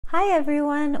Hi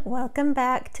everyone, welcome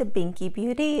back to Binky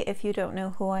Beauty. If you don't know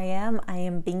who I am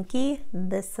Binky.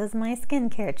 This is my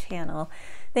skincare channel.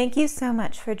 Thank you so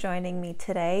much for joining me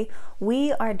today.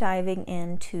 We are diving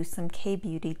into some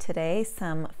K-beauty today,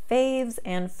 some faves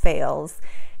and fails.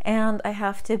 And I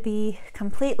have to be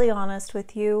completely honest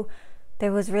with you,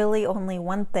 there was really only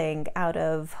one thing out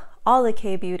of all the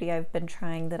K-beauty I've been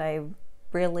trying that I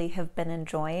really have been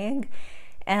enjoying.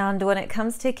 And when it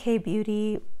comes to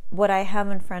K-beauty, what I have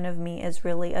in front of me is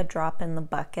really a drop in the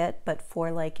bucket, but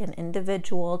for like an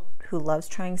individual who loves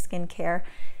trying skincare,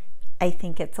 I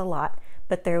think it's a lot.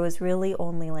 But there was really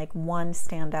only like one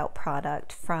standout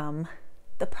product from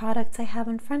the products I have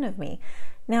in front of me.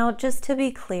 Now, just to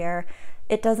be clear,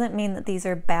 it doesn't mean that these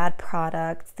are bad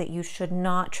products, that you should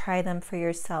not try them for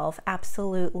yourself.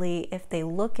 Absolutely, if they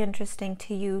look interesting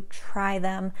to you, try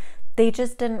them. They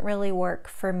just didn't really work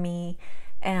for me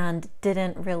and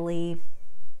didn't really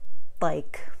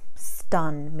like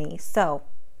stun me. So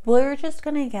we're just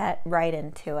gonna get right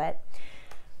into it.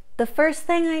 The first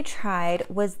thing I tried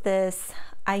was this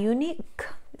Unique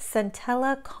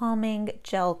Centella Calming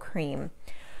Gel Cream.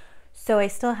 So I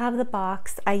still have the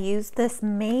box. I used this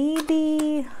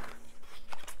maybe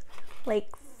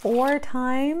like 4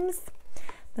 times.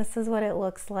 This is what it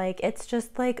looks like. It's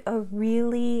just like a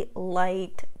really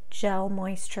light gel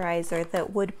moisturizer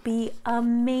that would be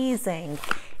amazing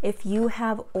if you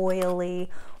have oily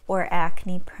or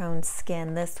acne prone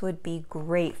skin. This would be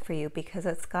great for you because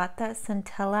it's got that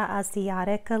Centella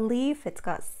asiatica leaf. It's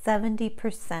got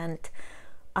 70%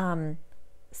 Centella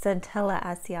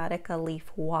asiatica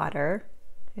leaf water.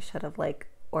 I should have like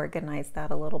organized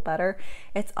that a little better.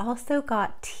 It's also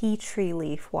got tea tree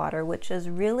leaf water, which is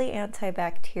really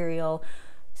antibacterial.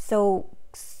 So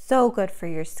good for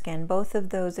your skin. Both of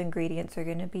those ingredients are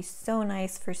going to be so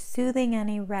nice for soothing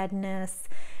any redness,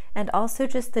 and also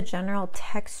just the general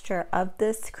texture of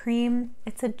this cream.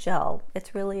 It's a gel.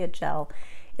 It's really a gel.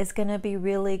 It's going to be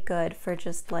really good for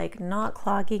just like not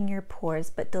clogging your pores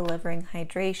but delivering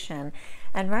hydration.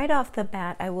 And right off the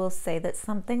bat, I will say that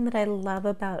something that I love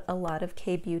about a lot of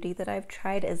K-beauty that I've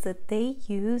tried is that they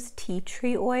use tea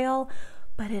tree oil,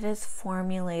 but it is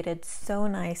formulated so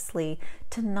nicely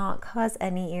to not cause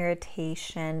any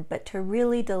irritation, but to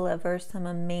really deliver some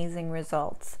amazing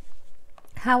results.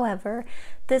 However,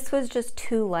 this was just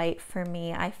too light for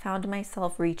me. I found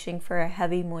myself reaching for a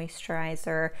heavy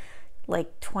moisturizer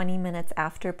like 20 minutes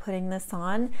after putting this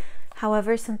on.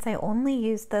 However, since I only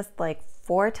used this like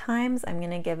 4 times, I'm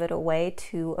going to give it away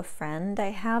to a friend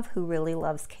I have who really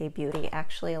loves K-beauty.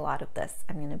 Actually, a lot of this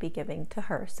I'm going to be giving to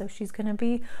her, so she's going to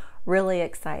be really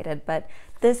excited. But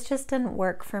this just didn't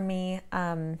work for me.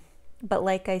 But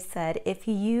like I said, if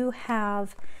you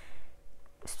have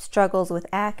struggles with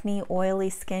acne, oily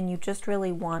skin, you just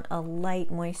really want a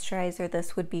light moisturizer,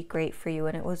 this would be great for you.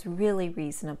 And it was really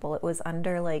reasonable. It was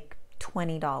under like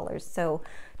 $20. So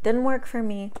didn't work for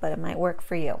me, but it might work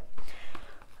for you.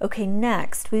 Okay,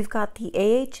 next we've got the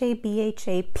AHA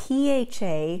BHA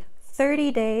PHA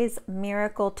 30 Days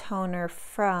Miracle Toner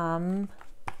from,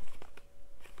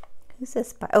 who's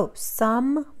this by? Oh,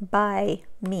 Some by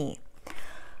Me.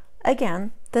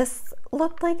 Again, this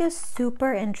looked like a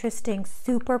super interesting,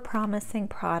 super promising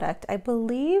product. I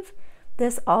believe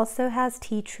this also has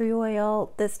tea tree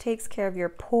oil. This takes care of your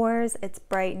pores. It's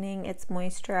brightening, it's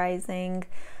moisturizing.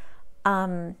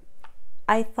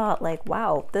 I thought like,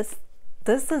 wow, this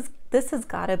has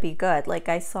got to be good. Like,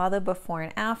 I saw the before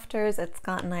and afters. It's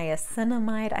got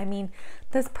niacinamide. I mean,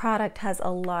 this product has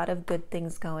a lot of good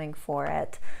things going for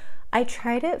it. I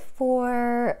tried it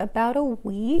for about a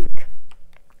week,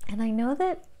 and I know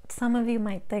that some of you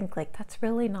might think like that's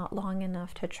really not long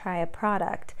enough to try a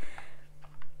product.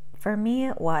 For me,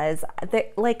 it was.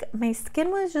 Like, my skin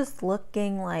was just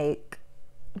looking like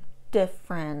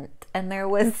different, and there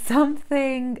was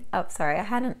something. Oh, sorry, I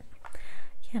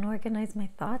can't organize my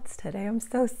thoughts today. I'm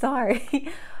so sorry.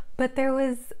 But there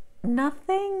was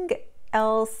nothing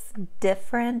else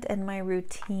different in my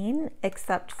routine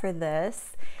except for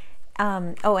this.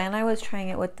 Oh, and I was trying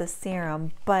it with the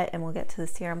serum, and we'll get to the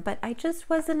serum, but I just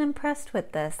wasn't impressed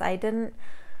with this. It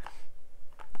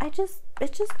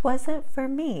just wasn't for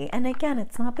me. And again,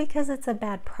 it's not because it's a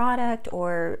bad product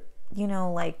or, you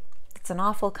know, like it's an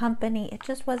awful company. It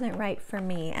just wasn't right for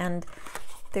me. And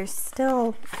there's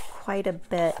still quite a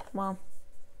bit, well,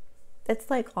 it's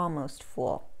like almost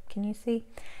full. Can you see?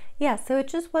 Yeah, so it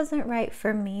just wasn't right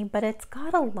for me, but it's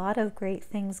got a lot of great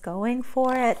things going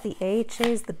for it. The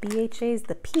AHAs, the BHAs,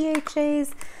 the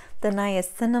PHAs, the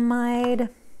niacinamide.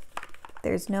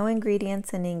 There's no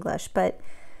ingredients in English, but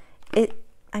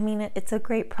it's a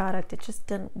great product. It just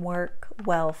didn't work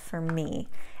well for me.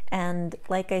 And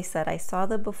like I said, I saw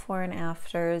the before and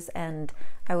afters and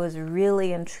I was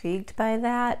really intrigued by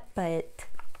that, but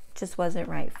just wasn't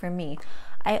right for me.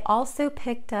 I also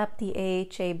picked up the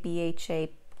AHA, BHA,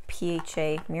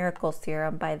 PHA Miracle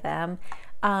Serum by them.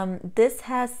 This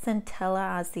has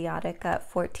Centella asiatica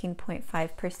at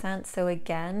 14.5%. So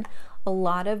again, a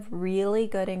lot of really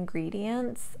good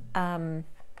ingredients.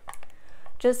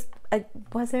 Just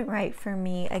wasn't right for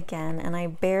me again, and I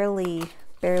barely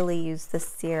use the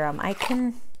serum. I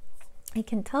can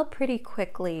tell pretty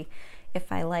quickly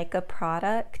if I like a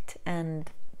product, and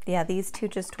yeah, these two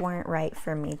just weren't right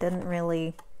for me. Didn't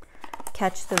really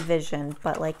catch the vision,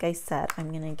 but like I said,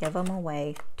 I'm gonna give them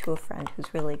away to a friend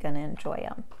who's really gonna enjoy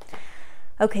them.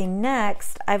 Okay,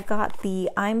 next I've got the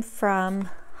I'm From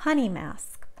Honey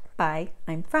Mask by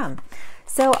I'm From.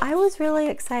 So I was really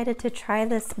excited to try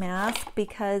this mask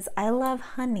because I love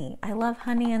honey. I love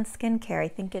honey in skincare. I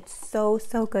think it's so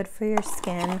good for your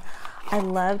skin. I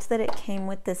loved that it came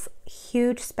with this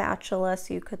huge spatula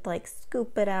so you could like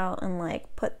scoop it out and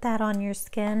like put that on your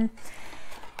skin.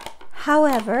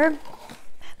 However,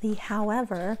 this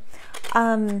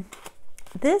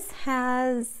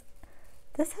has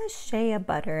shea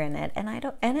butter in it,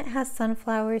 and it has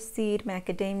sunflower seed,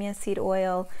 macadamia seed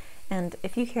oil. And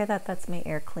if you hear that, that's my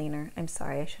air cleaner. I'm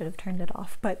sorry, I should have turned it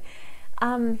off. But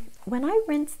when I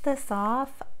rinsed this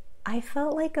off, I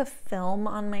felt like a film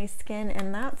on my skin,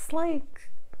 and that's like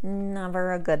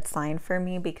never a good sign for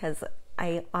me because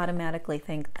I automatically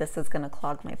think this is gonna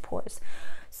clog my pores.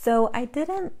 So I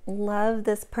didn't love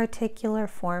this particular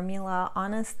formula.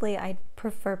 Honestly, I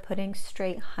prefer putting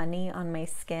straight honey on my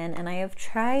skin, and I have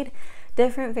tried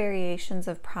different variations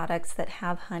of products that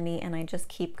have honey, and I just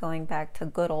keep going back to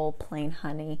good old plain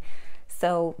honey.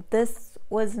 So this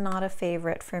was not a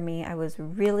favorite for me. I was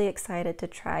really excited to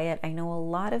try it. I know a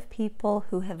lot of people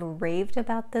who have raved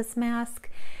about this mask.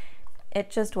 It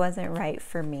just wasn't right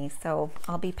for me, so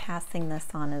I'll be passing this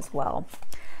on as well.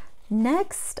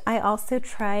 Next, I also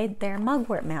tried their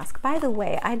mugwort mask. By the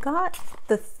way, I got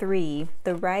the three,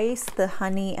 the rice, the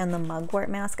honey, and the mugwort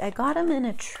mask. I got them in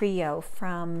a trio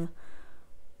from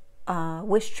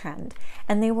Wish Trend,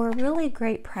 and they were a really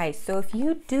great price. So if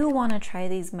you do want to try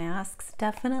these masks,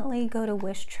 definitely go to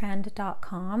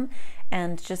wishtrend.com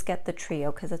and just get the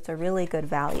trio because it's a really good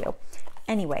value.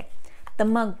 Anyway, the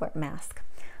mugwort mask.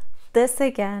 This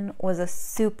again was a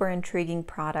super intriguing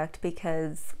product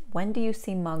because when do you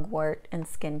see mugwort in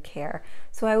skincare?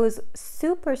 So I was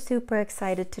super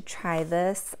excited to try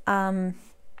this.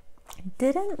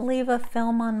 Didn't leave a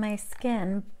film on my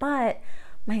skin, but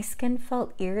my skin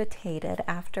felt irritated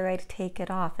after I'd take it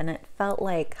off, and it felt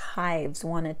like hives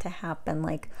wanted to happen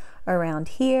like around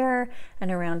here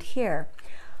and around here.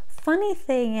 Funny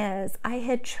thing is, I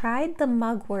had tried the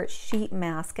mugwort sheet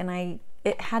mask and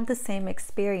it had the same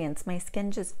experience. My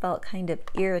skin just felt kind of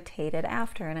irritated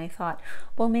after, and I thought,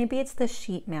 well, maybe it's the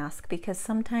sheet mask, because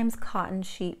sometimes cotton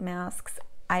sheet masks,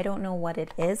 I don't know what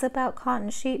it is about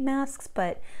cotton sheet masks,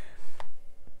 but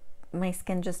my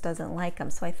skin just doesn't like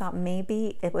them. So I thought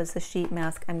maybe it was the sheet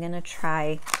mask. I'm gonna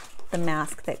try the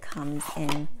mask that comes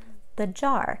in the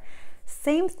jar.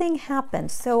 Same thing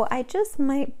happened. So I just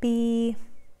might be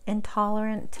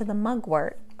intolerant to the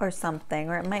mugwort or something,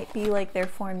 or it might be like their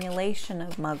formulation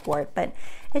of mugwort, but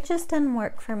it just didn't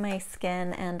work for my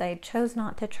skin, and I chose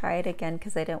not to try it again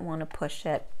because I didn't want to push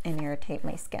it and irritate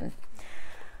my skin.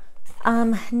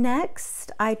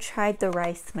 Next, I tried the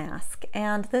rice mask,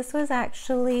 and this was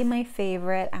actually my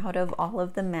favorite out of all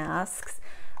of the masks.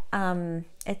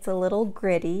 It's a little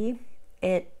gritty.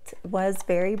 It was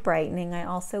very brightening. I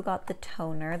also got the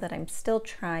toner that I'm still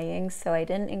trying, so I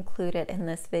didn't include it in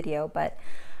this video, but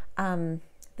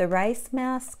the rice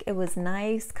mask, it was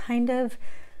nice, kind of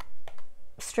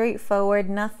straightforward,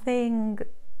 nothing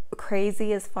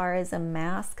crazy as far as a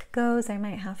mask goes. I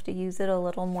might have to use it a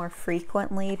little more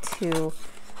frequently to,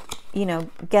 you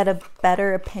know, get a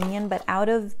better opinion, but out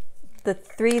of the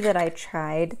three that I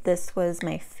tried, this was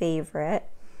my favorite.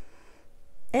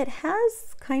 It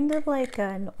has kind of like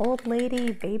an old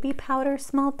lady baby powder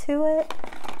smell to it.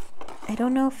 I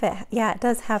don't know if it, yeah, it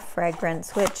does have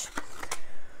fragrance, which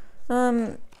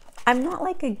I'm not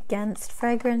like against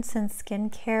fragrance in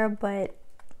skincare, but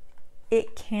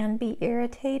it can be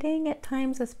irritating at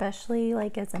times, especially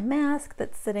like as a mask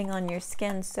that's sitting on your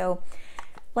skin. So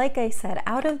like I said,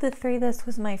 out of the three, this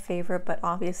was my favorite, but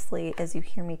obviously as you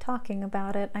hear me talking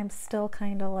about it, I'm still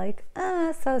kind of like,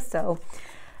 so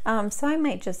I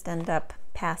might just end up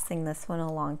passing this one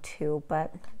along too.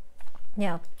 But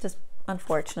yeah, just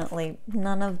unfortunately,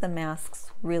 none of the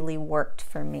masks really worked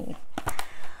for me.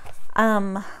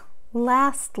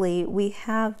 Lastly, we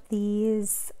have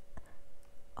these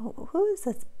Oh, who is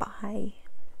this by?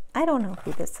 I don't know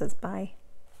who this is by.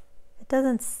 It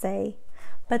doesn't say.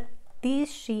 But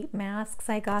these sheet masks,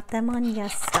 I got them on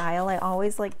Yes Style. I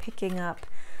always like picking up,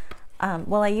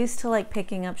 well, I used to like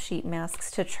picking up sheet masks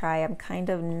to try. I'm kind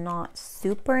of not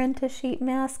super into sheet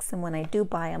masks, and when I do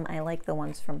buy them, I like the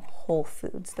ones from Whole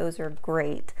Foods. Those are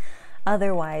great.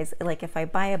 Otherwise, like if I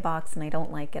buy a box and I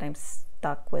don't like it, I'm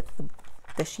stuck with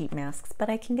the sheet masks, but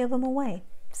I can give them away.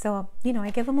 So, you know, I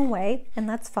give them away and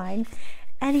that's fine.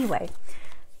 Anyway,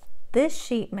 this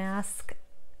sheet mask,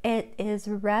 it is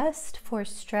rest for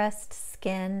stressed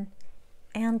skin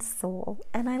and soul.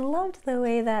 And I loved the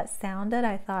way that sounded.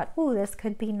 I thought, ooh, this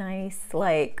could be nice,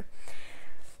 like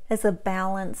as a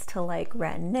balance to like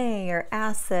retin-A or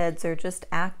acids or just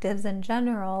actives in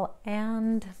general.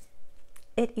 And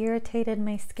it irritated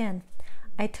my skin.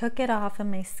 I took it off and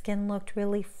my skin looked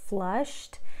really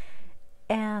flushed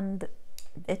and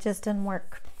it just didn't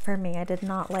work for me. I did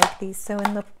not like these. So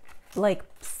in the like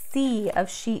sea of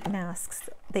sheet masks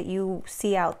that you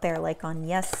see out there, like on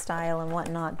Yes Style and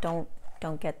whatnot, don't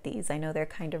get these. I know they're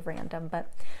kind of random,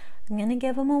 but I'm gonna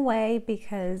give them away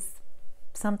because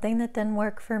something that didn't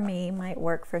work for me might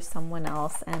work for someone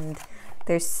else. And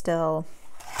there's still,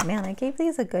 man, I gave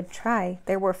these a good try.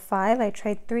 There were 5, I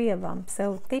tried 3 of them,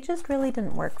 so they just really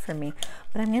didn't work for me,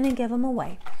 but I'm gonna give them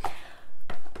away.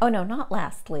 Oh no, not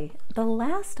lastly. The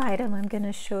last item I'm going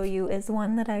to show you is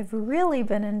one that I've really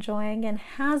been enjoying and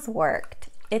has worked.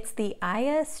 It's the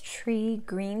IS Tree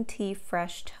Green Tea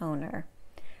Fresh Toner.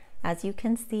 As you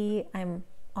can see, I'm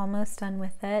almost done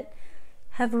with it.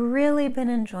 Have really been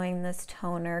enjoying this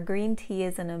toner. Green tea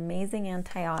is an amazing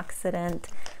antioxidant.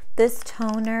 This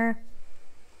toner,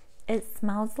 it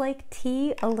smells like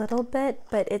tea a little bit,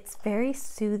 but it's very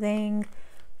soothing,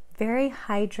 very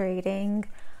hydrating,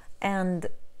 and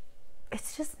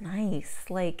it's just nice.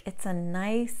 Like, it's a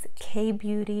nice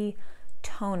K-Beauty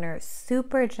toner,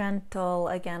 super gentle.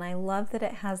 Again, I love that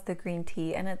it has the green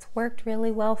tea and it's worked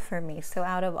really well for me. So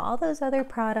out of all those other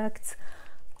products,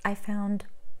 I found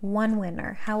one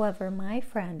winner. However, my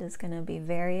friend is going to be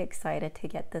very excited to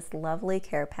get this lovely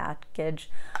care package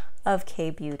of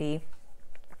K-Beauty,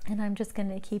 and I'm just going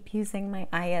to keep using my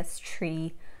IS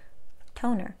Tree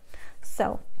toner.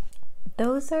 So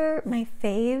those are my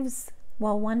faves.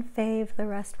 Well, one fave, the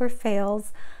rest were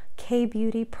fails.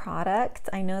 K-Beauty products.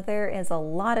 I know there is a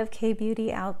lot of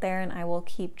K-Beauty out there, and I will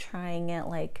keep trying it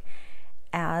like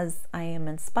as I am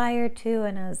inspired to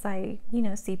and as I, you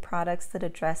know, see products that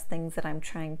address things that I'm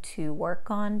trying to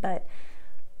work on. But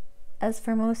as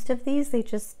for most of these, they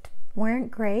just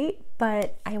weren't great,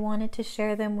 but I wanted to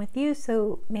share them with you,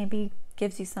 so maybe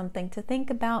gives you something to think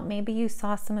about. Maybe you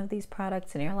saw some of these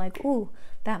products and you're like, ooh,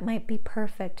 that might be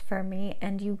perfect for me,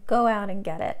 and you go out and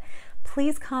get it.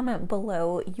 Please comment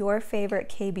below your favorite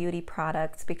K-Beauty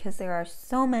products because there are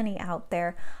so many out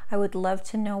there. I would love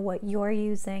to know what you're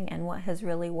using and what has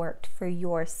really worked for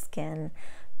your skin.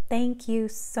 Thank you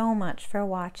so much for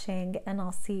watching, and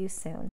I'll see you soon.